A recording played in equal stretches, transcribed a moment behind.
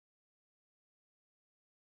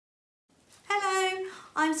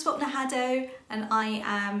I'm Swapna Haddow and I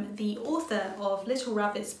am the author of Little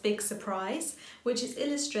Rabbit's Big Surprise, which is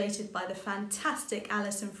illustrated by the fantastic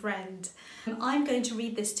Alison Friend. I'm going to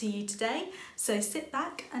read this to you today, so sit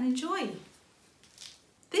back and enjoy.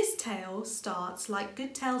 This tale starts like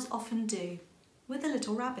good tales often do, with a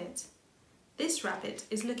little rabbit. This rabbit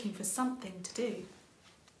is looking for something to do.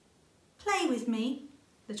 "Play with me,"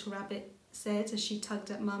 Little Rabbit said as she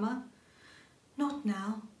tugged at Mama. "Not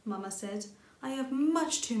now," Mama said. "I have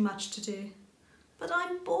much too much to do." "But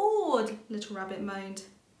I'm bored," Little Rabbit moaned.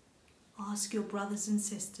 "Ask your brothers and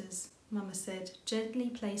sisters," Mama said,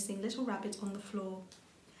 gently placing Little Rabbit on the floor.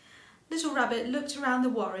 Little Rabbit looked around the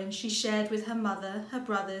warren she shared with her mother, her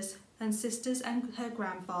brothers and sisters and her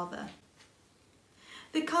grandfather.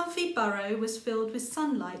 The comfy burrow was filled with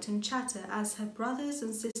sunlight and chatter as her brothers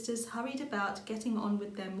and sisters hurried about getting on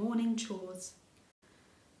with their morning chores.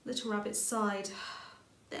 Little Rabbit sighed.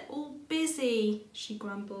 "They're all busy," she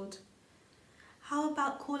grumbled. "How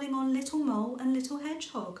about calling on Little Mole and Little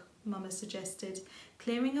Hedgehog?" Mama suggested,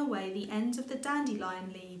 clearing away the ends of the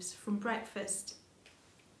dandelion leaves from breakfast.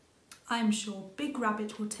 "I'm sure Big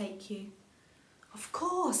Rabbit will take you." "Of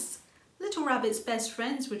course! Little Rabbit's best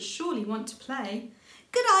friends would surely want to play."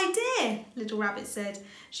 "Good idea," Little Rabbit said.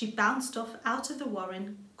 She bounced off out of the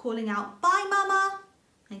warren, calling out, "Bye, Mama,"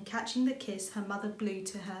 and catching the kiss her mother blew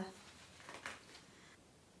to her.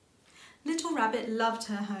 Little Rabbit loved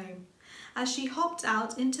her home. As she hopped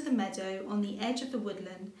out into the meadow on the edge of the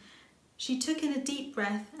woodland, she took in a deep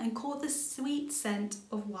breath and caught the sweet scent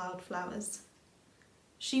of wildflowers.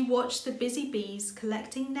 She watched the busy bees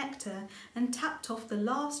collecting nectar and tapped off the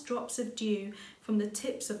last drops of dew from the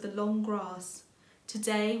tips of the long grass.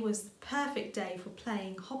 Today was the perfect day for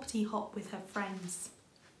playing hoppity-hop with her friends.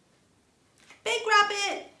 "Big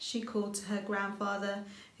Rabbit," she called to her grandfather,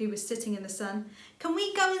 who was sitting in the sun. "Can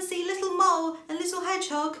we go and see Little Mole and Little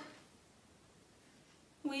Hedgehog?"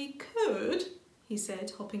 "We could," he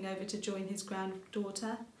said, hopping over to join his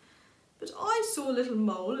granddaughter. "But I saw Little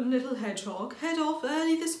Mole and Little Hedgehog head off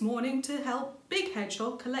early this morning to help Big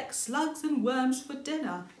Hedgehog collect slugs and worms for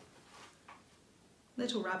dinner."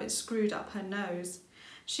 Little Rabbit screwed up her nose.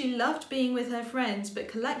 She loved being with her friends, but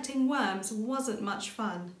collecting worms wasn't much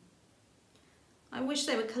fun. "I wish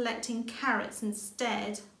they were collecting carrots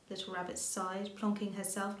instead," Little Rabbit sighed, plonking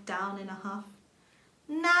herself down in a huff.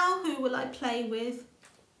 "Now who will I play with?"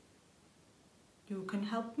 "You can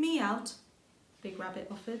help me out," Big Rabbit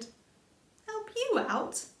offered. "Help you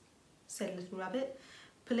out?" said Little Rabbit,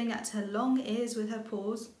 pulling at her long ears with her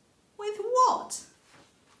paws. "With what?"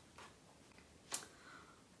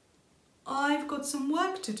 "I've got some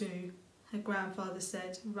work to do," her grandfather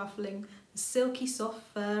said, ruffling the silky soft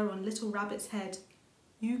fur on Little Rabbit's head.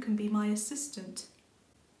 "You can be my assistant."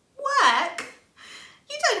 "Work?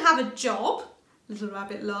 You don't have a job," Little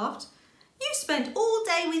Rabbit laughed. "You spend all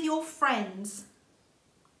day with your friends."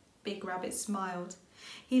 Big Rabbit smiled.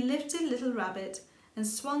 He lifted Little Rabbit and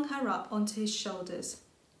swung her up onto his shoulders.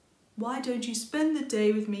 "Why don't you spend the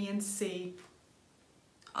day with me and see?"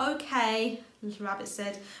 "Okay," Little Rabbit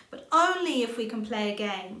said, "but only if we can play a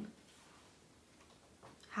game."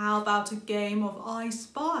 "How about a game of I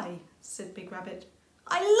Spy?" said Big Rabbit.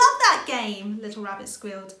 "I love that game," Little Rabbit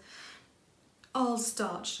squealed. "I'll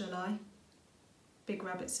start, shall I?" Big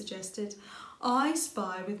Rabbit suggested. "I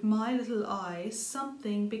spy with my little eye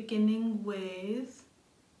something beginning with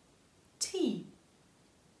T."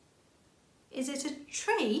 "Is it a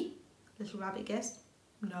tree?" Little Rabbit guessed.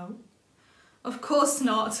 "No." "Of course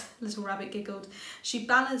not," Little Rabbit giggled. She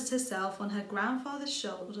balanced herself on her grandfather's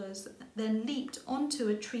shoulders, then leaped onto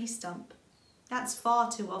a tree stump. "That's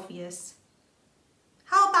far too obvious."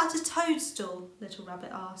 "How about a toadstool?" Little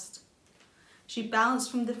Rabbit asked. She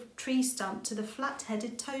bounced from the tree stump to the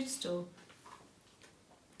flat-headed toadstool.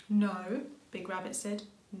 "No," Big Rabbit said,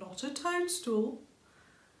 "not a toadstool."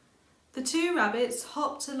 The two rabbits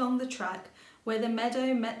hopped along the track where the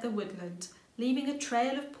meadow met the woodland, leaving a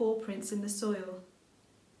trail of paw prints in the soil.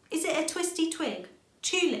 "Is it a twisty twig?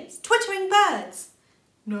 Tulips? Twittering birds?"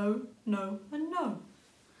 "No, no and no."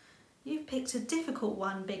 "You've picked a difficult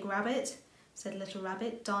one, Big Rabbit," said Little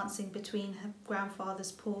Rabbit, dancing between her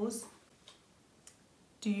grandfather's paws.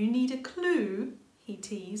 "Do you need a clue?" he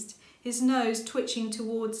teased, his nose twitching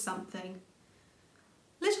towards something.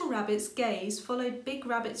 Little Rabbit's gaze followed Big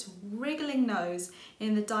Rabbit's wriggling nose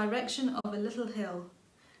in the direction of a little hill.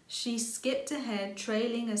 She skipped ahead,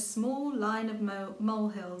 trailing a small line of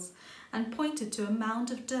molehills, and pointed to a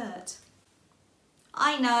mound of dirt.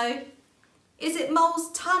 "I know. Is it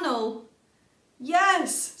Mole's Tunnel?"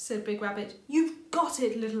 "Yes," said Big Rabbit. "You've got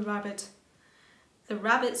it, Little Rabbit." The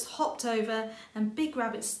rabbits hopped over and Big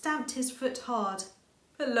Rabbit stamped his foot hard.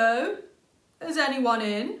 Hello? Is anyone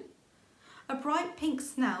in? A bright pink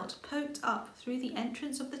snout poked up through the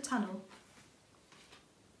entrance of the tunnel.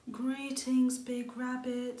 Greetings, Big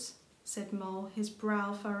Rabbit, said Mole, his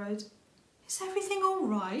brow furrowed. Is everything all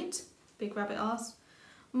right? Big Rabbit asked.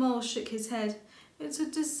 Mole shook his head. It's a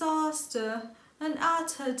disaster, an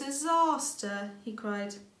utter disaster, he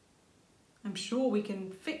cried. I'm sure we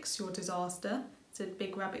can fix your disaster, said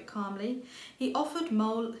Big Rabbit calmly. He offered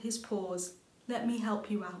Mole his paws. Let me help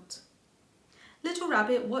you out. Little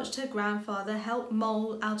Rabbit watched her grandfather help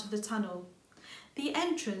Mole out of the tunnel. The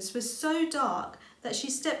entrance was so dark that she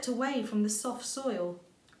stepped away from the soft soil.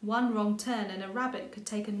 One wrong turn and a rabbit could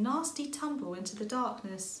take a nasty tumble into the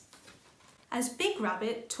darkness. As Big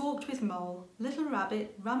Rabbit talked with Mole, Little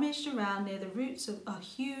Rabbit rummaged around near the roots of a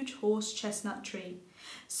huge horse chestnut tree.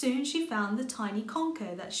 Soon she found the tiny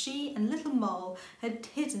conker that she and Little Mole had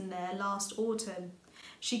hidden there last autumn.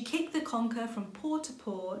 She kicked the conker from paw to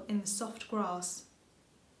paw in the soft grass.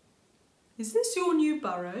 Is this your new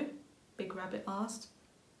burrow? Big Rabbit asked.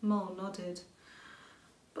 Mole nodded.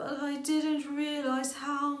 But I didn't realise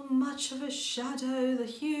how much of a shadow the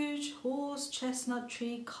huge horse chestnut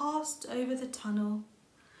tree cast over the tunnel.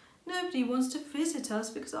 Nobody wants to visit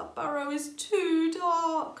us because our burrow is too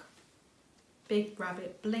dark. Big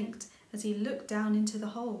Rabbit blinked as he looked down into the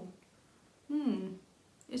hole.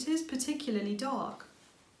 It is particularly dark.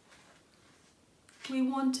 We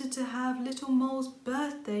wanted to have Little Mole's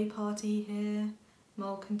birthday party here,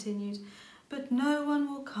 Mole continued, but no one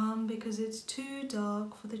will come because it's too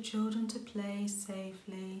dark for the children to play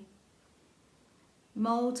safely.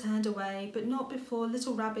 Mole turned away, but not before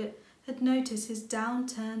Little Rabbit had noticed his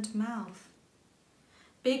downturned mouth.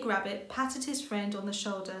 Big Rabbit patted his friend on the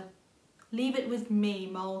shoulder. Leave it with me,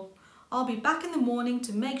 Mole. I'll be back in the morning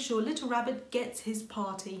to make sure Little Rabbit gets his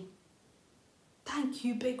party. Thank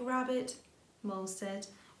you, Big Rabbit, Mole said,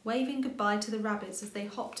 waving goodbye to the rabbits as they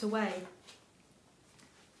hopped away.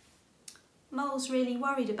 Mole's really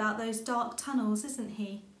worried about those dark tunnels, isn't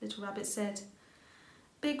he? Little Rabbit said.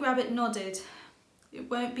 Big Rabbit nodded. It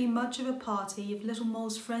won't be much of a party if Little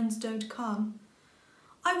Mole's friends don't come.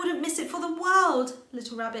 I wouldn't miss it for the world,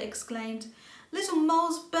 Little Rabbit exclaimed. Little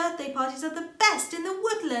Mole's birthday parties are the best in the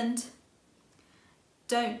woodland.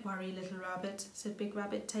 Don't worry, Little Rabbit, said Big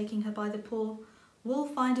Rabbit, taking her by the paw. We'll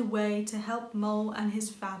find a way to help Mole and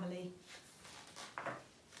his family.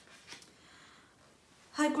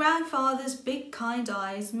 Her grandfather's big kind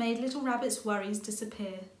eyes made Little Rabbit's worries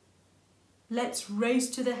disappear. Let's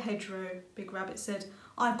race to the hedgerow, Big Rabbit said.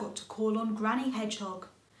 I've got to call on Granny Hedgehog.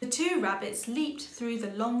 The two rabbits leaped through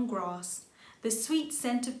the long grass. The sweet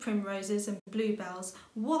scent of primroses and bluebells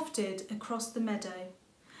wafted across the meadow.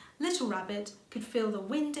 Little Rabbit could feel the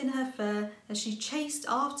wind in her fur as she chased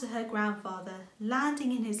after her grandfather,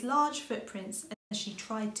 landing in his large footprints as she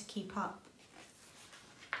tried to keep up.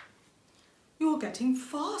 You're getting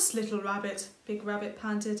fast, Little Rabbit, Big Rabbit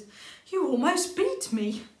panted. You almost beat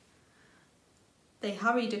me. They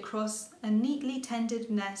hurried across a neatly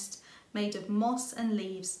tended nest made of moss and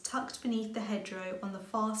leaves tucked beneath the hedgerow on the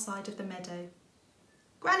far side of the meadow.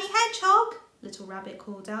 Granny Hedgehog, Little Rabbit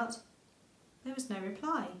called out. There was no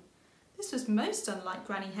reply. This was most unlike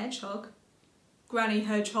Granny Hedgehog. Granny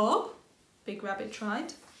Hedgehog, Big Rabbit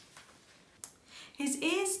tried. His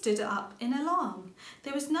ears stood up in alarm.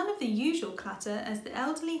 There was none of the usual clatter as the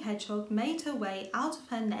elderly hedgehog made her way out of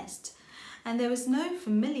her nest, and there was no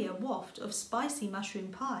familiar waft of spicy mushroom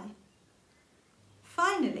pie.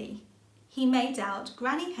 Finally, he made out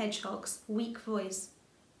Granny Hedgehog's weak voice.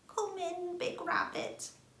 Come in, Big Rabbit,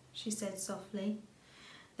 she said softly.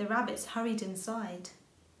 The rabbits hurried inside.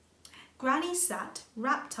 Granny sat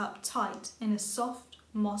wrapped up tight in a soft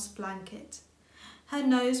moss blanket. Her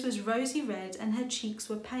nose was rosy red and her cheeks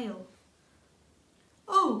were pale.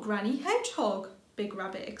 Oh, Granny Hedgehog, Big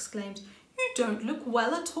Rabbit exclaimed. You don't look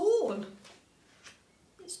well at all.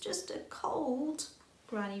 It's just a cold,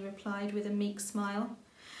 Granny replied with a meek smile.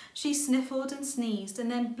 She sniffled and sneezed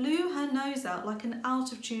and then blew her nose out like an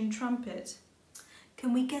out-of-tune trumpet.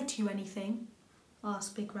 Can we get you anything?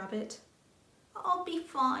 Asked Big Rabbit. I'll be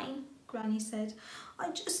fine, Granny said.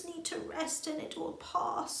 I just need to rest and it will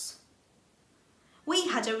pass. We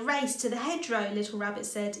had a race to the hedgerow, Little Rabbit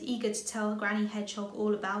said, eager to tell Granny Hedgehog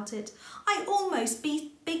all about it. I almost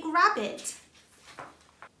beat Big Rabbit.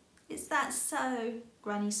 Is that so?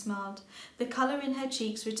 Granny smiled, the colour in her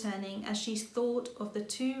cheeks returning as she thought of the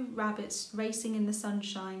two rabbits racing in the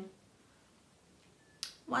sunshine.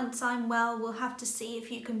 Once I'm well, we'll have to see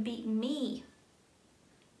if you can beat me.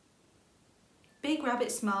 Big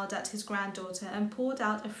Rabbit smiled at his granddaughter and poured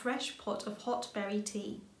out a fresh pot of hot berry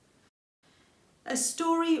tea. "A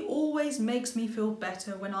story always makes me feel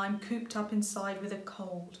better when I'm cooped up inside with a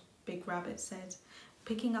cold," Big Rabbit said,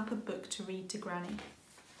 picking up a book to read to Granny.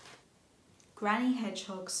 Granny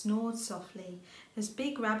Hedgehog snored softly as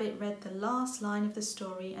Big Rabbit read the last line of the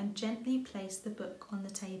story and gently placed the book on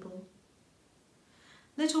the table.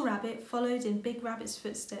 Little Rabbit followed in Big Rabbit's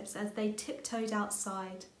footsteps as they tiptoed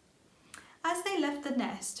outside. As they left the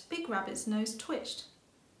nest, Big Rabbit's nose twitched.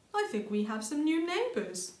 "I think we have some new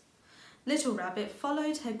neighbours." Little Rabbit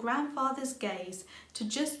followed her grandfather's gaze to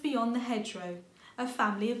just beyond the hedgerow. A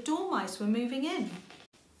family of dormice were moving in.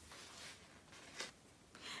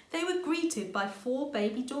 They were greeted by 4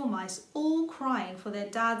 baby dormice, all crying for their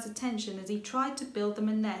dad's attention as he tried to build them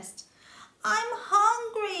a nest. "I'm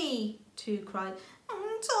hungry," 2 cried.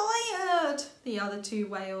 "I'm tired," the other 2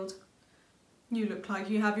 wailed. "You look like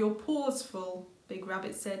you have your paws full," Big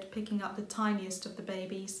Rabbit said, picking up the tiniest of the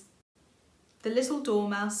babies. The little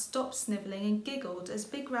dormouse stopped snivelling and giggled as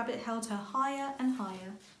Big Rabbit held her higher and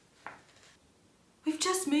higher. "We've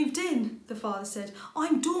just moved in," the father said.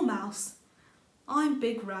 "I'm Dormouse." "I'm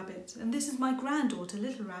Big Rabbit, and this is my granddaughter,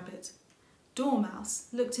 Little Rabbit." Dormouse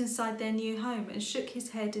looked inside their new home and shook his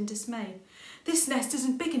head in dismay. "This nest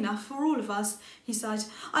isn't big enough for all of us," he sighed.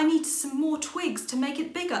 "I need some more twigs to make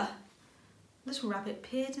it bigger." Little Rabbit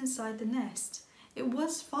peered inside the nest. It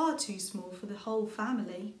was far too small for the whole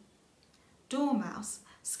family. Dormouse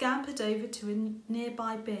scampered over to a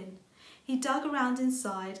nearby bin. He dug around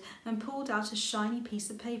inside and pulled out a shiny piece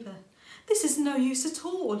of paper. "This is no use at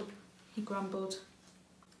all," he grumbled.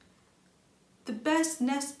 "The best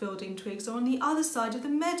nest building twigs are on the other side of the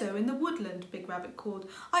meadow in the woodland," Big Rabbit called.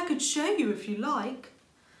 "I could show you if you like."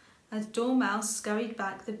 As Dormouse scurried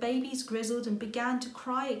back, the babies grizzled and began to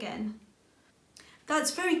cry again.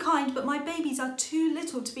 "That's very kind, but my babies are too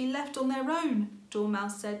little to be left on their own,"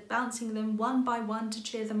 Dormouse said, bouncing them one by one to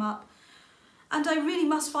cheer them up. "And I really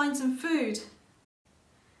must find some food."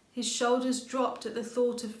 His shoulders dropped at the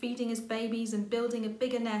thought of feeding his babies and building a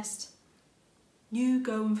bigger nest. "You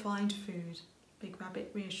go and find food," Big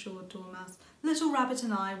Rabbit reassured Dormouse. "Little Rabbit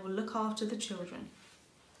and I will look after the children."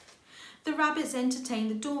 The rabbits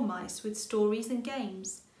entertained the dormice with stories and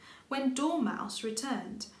games. When Dormouse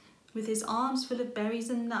returned, with his arms full of berries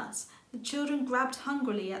and nuts, the children grabbed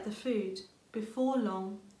hungrily at the food. Before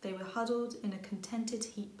long, they were huddled in a contented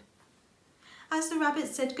heap. As the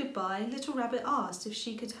rabbit said goodbye, Little Rabbit asked if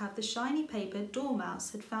she could have the shiny paper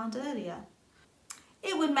Dormouse had found earlier.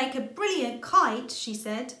 "It would make a brilliant kite," she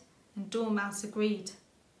said, and Dormouse agreed.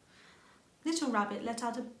 Little Rabbit let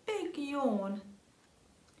out a big yawn.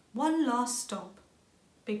 "One last stop."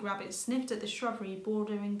 Big Rabbit sniffed at the shrubbery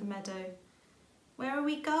bordering the meadow. "Where are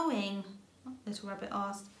we going?" Little Rabbit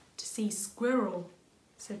asked. "To see Squirrel,"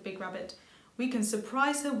 said Big Rabbit. "We can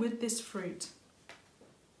surprise her with this fruit."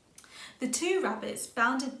 The 2 rabbits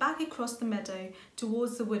bounded back across the meadow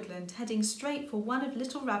towards the woodland, heading straight for one of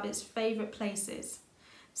Little Rabbit's favourite places,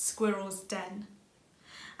 Squirrel's den.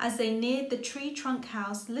 As they neared the tree trunk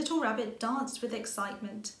house, Little Rabbit danced with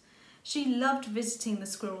excitement. She loved visiting the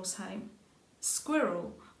squirrel's home.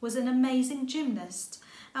 Squirrel was an amazing gymnast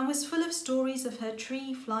and was full of stories of her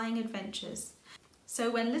tree flying adventures. So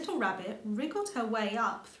when Little Rabbit wriggled her way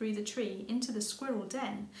up through the tree into the squirrel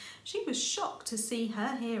den, she was shocked to see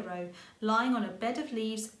her hero lying on a bed of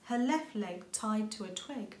leaves, her left leg tied to a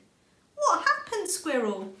twig. "What happened,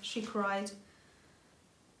 Squirrel?" she cried.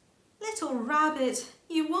 "Little Rabbit,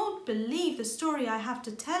 you won't believe the story I have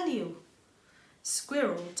to tell you."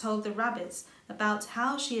 Squirrel told the rabbits about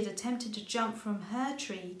how she had attempted to jump from her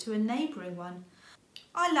tree to a neighbouring one.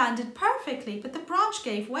 "I landed perfectly, but the branch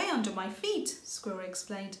gave way under my feet," Squirrel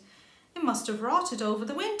explained. "It must have rotted over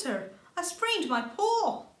the winter. I sprained my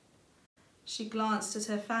paw." She glanced at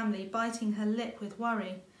her family, biting her lip with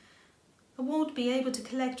worry. "I won't be able to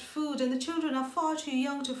collect food, and the children are far too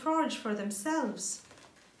young to forage for themselves."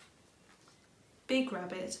 Big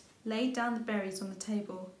Rabbit laid down the berries on the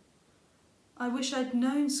table. "I wish I'd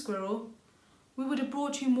known, Squirrel. We would have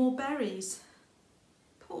brought you more berries."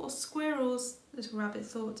 Poor squirrels, Little Rabbit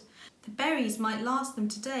thought. The berries might last them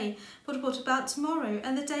today, but what about tomorrow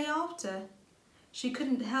and the day after? She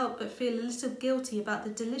couldn't help but feel a little guilty about the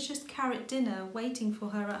delicious carrot dinner waiting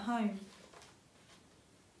for her at home.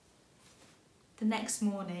 The next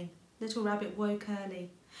morning, Little Rabbit woke early.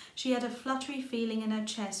 She had a fluttery feeling in her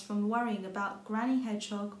chest from worrying about Granny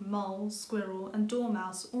Hedgehog, Mole, Squirrel and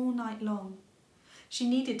Dormouse all night long. She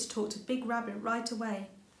needed to talk to Big Rabbit right away.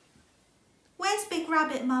 "Where's Big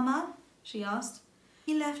Rabbit, Mama?" she asked.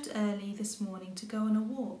 "He left early this morning to go on a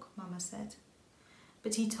walk," Mama said.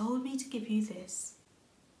 "But he told me to give you this."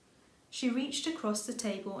 She reached across the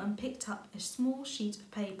table and picked up a small sheet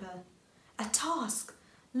of paper. A task!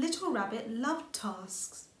 Little Rabbit loved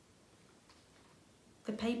tasks.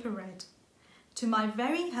 The paper read, "To my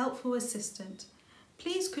very helpful assistant,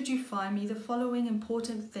 please could you find me the following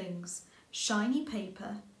important things: shiny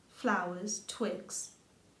paper, flowers, twigs.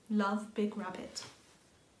 Love, Big Rabbit."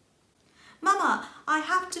 "Mama, I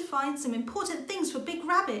have to find some important things for Big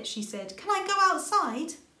Rabbit," she said. "Can I go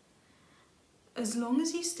outside?" "As long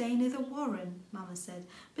as you stay near the warren," Mama said.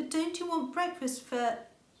 "But don't you want breakfast for—"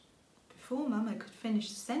 Before Mama could finish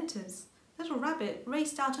the sentence, Little Rabbit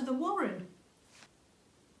raced out of the warren.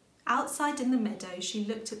 Outside in the meadow, she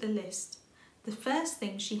looked at the list. The first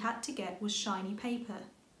thing she had to get was shiny paper.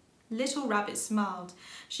 Little Rabbit smiled.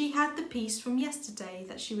 She had the piece from yesterday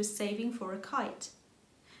that she was saving for a kite.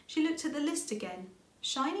 She looked at the list again.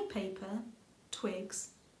 Shiny paper,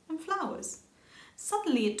 twigs and flowers.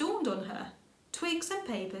 Suddenly it dawned on her. Twigs and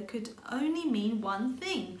paper could only mean one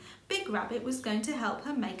thing. Big Rabbit was going to help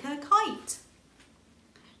her make her kite.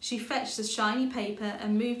 She fetched the shiny paper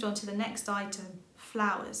and moved on to the next item,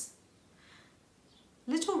 flowers.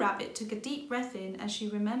 Little Rabbit took a deep breath in as she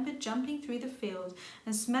remembered jumping through the field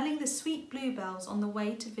and smelling the sweet bluebells on the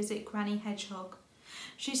way to visit Granny Hedgehog.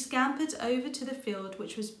 She scampered over to the field,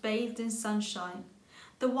 which was bathed in sunshine.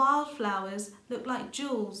 The wildflowers looked like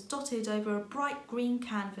jewels dotted over a bright green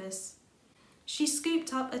canvas. She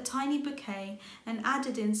scooped up a tiny bouquet and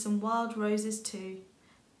added in some wild roses too.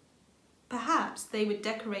 Perhaps they would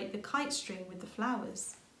decorate the kite string with the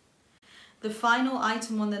flowers. The final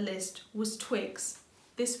item on the list was twigs.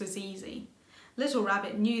 This was easy. Little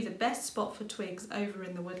Rabbit knew the best spot for twigs over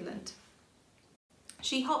in the woodland.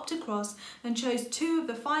 She hopped across and chose 2 of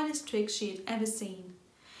the finest twigs she had ever seen.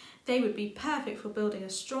 They would be perfect for building a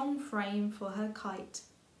strong frame for her kite.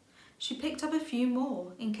 She picked up a few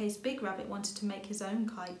more in case Big Rabbit wanted to make his own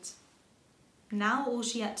kite. Now all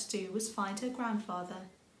she had to do was find her grandfather.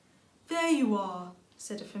 "There you are,"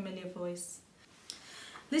 said a familiar voice.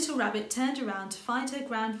 Little Rabbit turned around to find her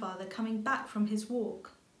grandfather coming back from his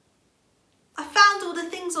walk. "I found all the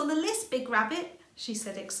things on the list, Big Rabbit," she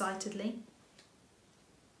said excitedly.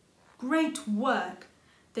 "Great work!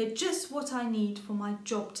 They're just what I need for my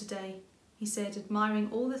job today," he said,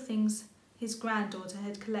 admiring all the things his granddaughter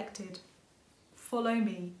had collected. "Follow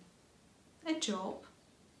me." A job?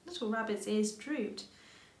 Little Rabbit's ears drooped.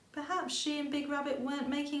 Perhaps she and Big Rabbit weren't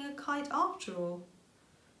making a kite after all.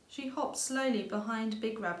 She hopped slowly behind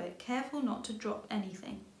Big Rabbit, careful not to drop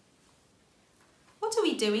anything. "What are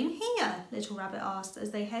we doing here?" Little Rabbit asked as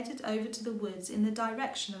they headed over to the woods in the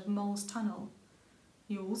direction of Mole's tunnel.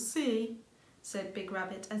 "You'll see," said Big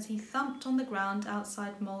Rabbit as he thumped on the ground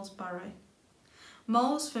outside Mole's burrow.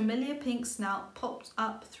 Mole's familiar pink snout popped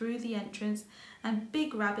up through the entrance and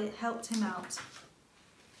Big Rabbit helped him out.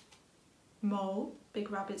 "Mole,"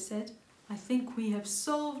 Big Rabbit said, "I think we have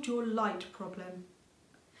solved your light problem."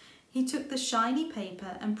 He took the shiny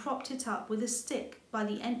paper and propped it up with a stick by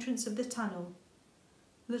the entrance of the tunnel.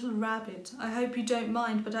 "Little Rabbit, I hope you don't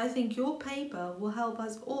mind, but I think your paper will help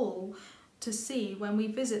us all to see when we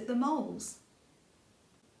visit the moles."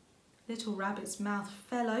 Little Rabbit's mouth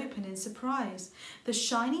fell open in surprise. The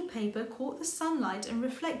shiny paper caught the sunlight and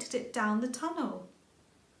reflected it down the tunnel.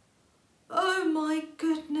 "Oh my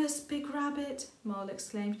goodness, Big Rabbit," Mole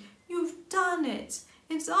exclaimed. "You've done it!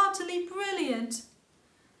 It's utterly brilliant!"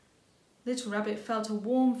 Little Rabbit felt a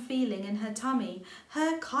warm feeling in her tummy.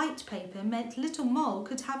 Her kite paper meant Little Mole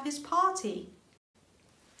could have his party.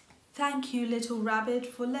 "Thank you, Little Rabbit,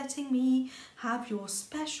 for letting me have your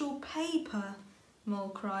special paper," Mole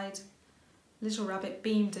cried. Little Rabbit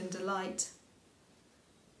beamed in delight.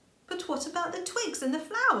 "But what about the twigs and the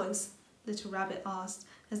flowers?" Little Rabbit asked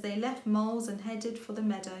as they left Mole's and headed for the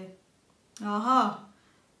meadow. "Aha!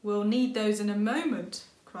 We'll need those in a moment,"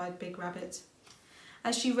 cried Big Rabbit.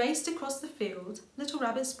 As she raced across the field, Little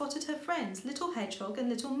Rabbit spotted her friends, Little Hedgehog and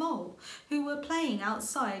Little Mole, who were playing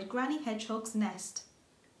outside Granny Hedgehog's nest.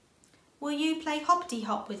 "Will you play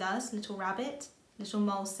hoppity-hop with us, Little Rabbit?" Little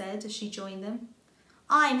Mole said as she joined them.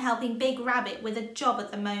 "I'm helping Big Rabbit with a job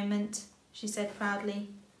at the moment," she said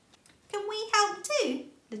proudly. "Can we help too?"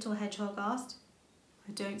 Little Hedgehog asked.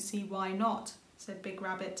 "I don't see why not," said Big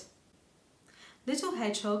Rabbit. Little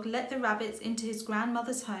Hedgehog let the rabbits into his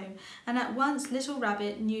grandmother's home, and at once Little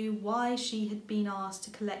Rabbit knew why she had been asked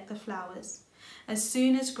to collect the flowers. As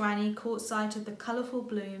soon as Granny caught sight of the colourful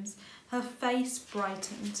blooms, her face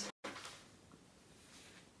brightened.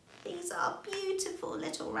 "These are beautiful,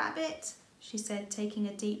 Little Rabbit," she said, taking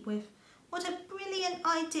a deep whiff. "What a brilliant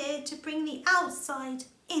idea to bring the outside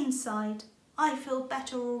inside. I feel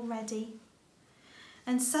better already."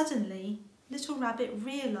 And suddenly, Little Rabbit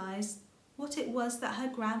realised what it was that her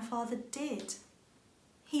grandfather did.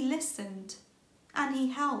 He listened and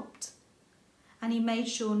he helped. And he made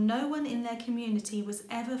sure no one in their community was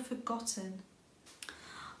ever forgotten.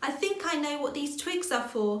 "I think I know what these twigs are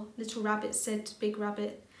for," Little Rabbit said to Big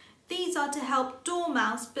Rabbit. "These are to help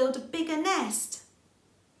Dormouse build a bigger nest."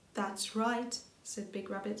 "That's right," said Big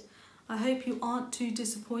Rabbit. "I hope you aren't too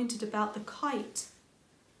disappointed about the kite."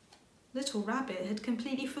 Little Rabbit had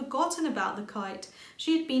completely forgotten about the kite.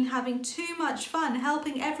 She had been having too much fun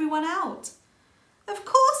helping everyone out. "Of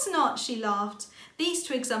course not," she laughed. "These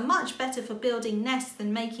twigs are much better for building nests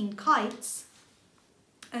than making kites."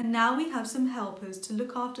 "And now we have some helpers to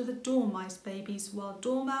look after the Dormice babies while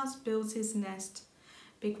Dormouse builds his nest,"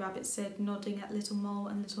 Big Rabbit said, nodding at Little Mole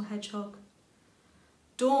and Little Hedgehog.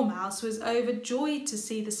 Dormouse was overjoyed to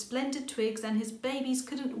see the splendid twigs, and his babies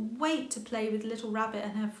couldn't wait to play with Little Rabbit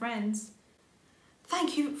and her friends.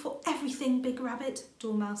 "Thank you for everything, Big Rabbit,"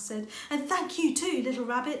 Dormouse said. "And thank you too, Little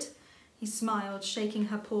Rabbit." He smiled, shaking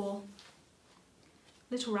her paw.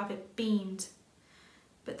 Little Rabbit beamed,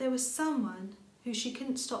 but there was someone who she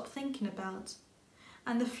couldn't stop thinking about,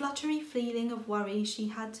 and the fluttery feeling of worry she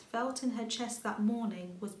had felt in her chest that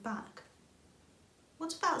morning was back.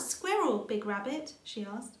 "What about Squirrel, Big Rabbit?" she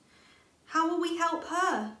asked. "How will we help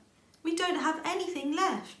her? We don't have anything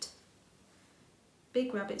left."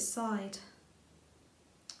 Big Rabbit sighed.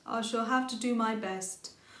 "I shall have to do my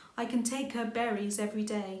best. I can take her berries every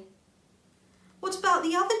day." "What about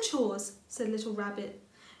the other chores?" said Little Rabbit.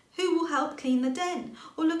 "Who will help clean the den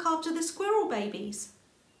or look after the squirrel babies?"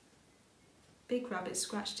 Big Rabbit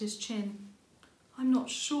scratched his chin. "I'm not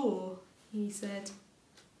sure," he said.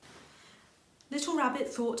 Little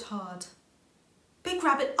Rabbit thought hard. "Big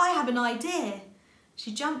Rabbit, I have an idea."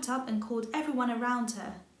 She jumped up and called everyone around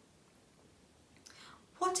her.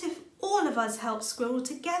 "What if all of us help Squirrel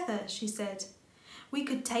together?" she said. "We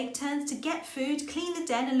could take turns to get food, clean the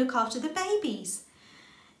den and look after the babies.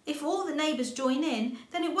 If all the neighbours join in,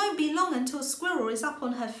 then it won't be long until Squirrel is up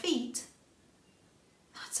on her feet."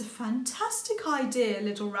 "That's a fantastic idea,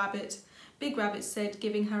 Little Rabbit," Big Rabbit said,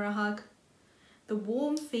 giving her a hug. The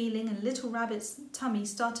warm feeling in Little Rabbit's tummy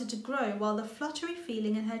started to grow while the fluttery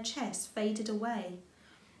feeling in her chest faded away.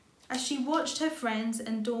 As she watched her friends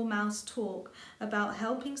and Dormouse talk about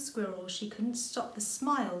helping Squirrel, she couldn't stop the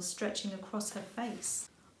smile stretching across her face.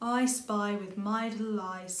 "I spy with my little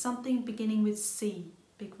eyes something beginning with C,"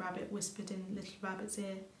 Big Rabbit whispered in Little Rabbit's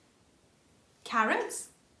ear. "Carrots?"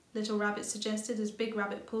 Little Rabbit suggested as Big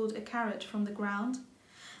Rabbit pulled a carrot from the ground.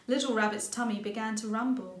 Little Rabbit's tummy began to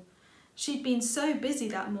rumble. She'd been so busy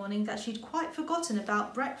that morning that she'd quite forgotten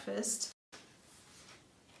about breakfast.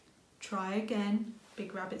 "Try again,"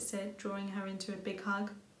 Big Rabbit said, drawing her into a big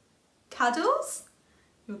hug. "Cuddles?"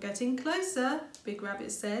 "You're getting closer," Big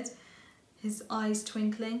Rabbit said, his eyes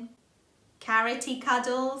twinkling. "Carroty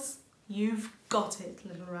cuddles?" "You've got it,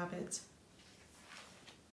 Little Rabbit."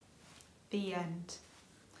 The end.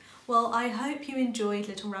 Well, I hope you enjoyed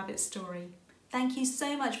Little Rabbit's story. Thank you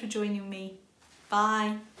so much for joining me.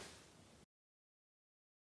 Bye.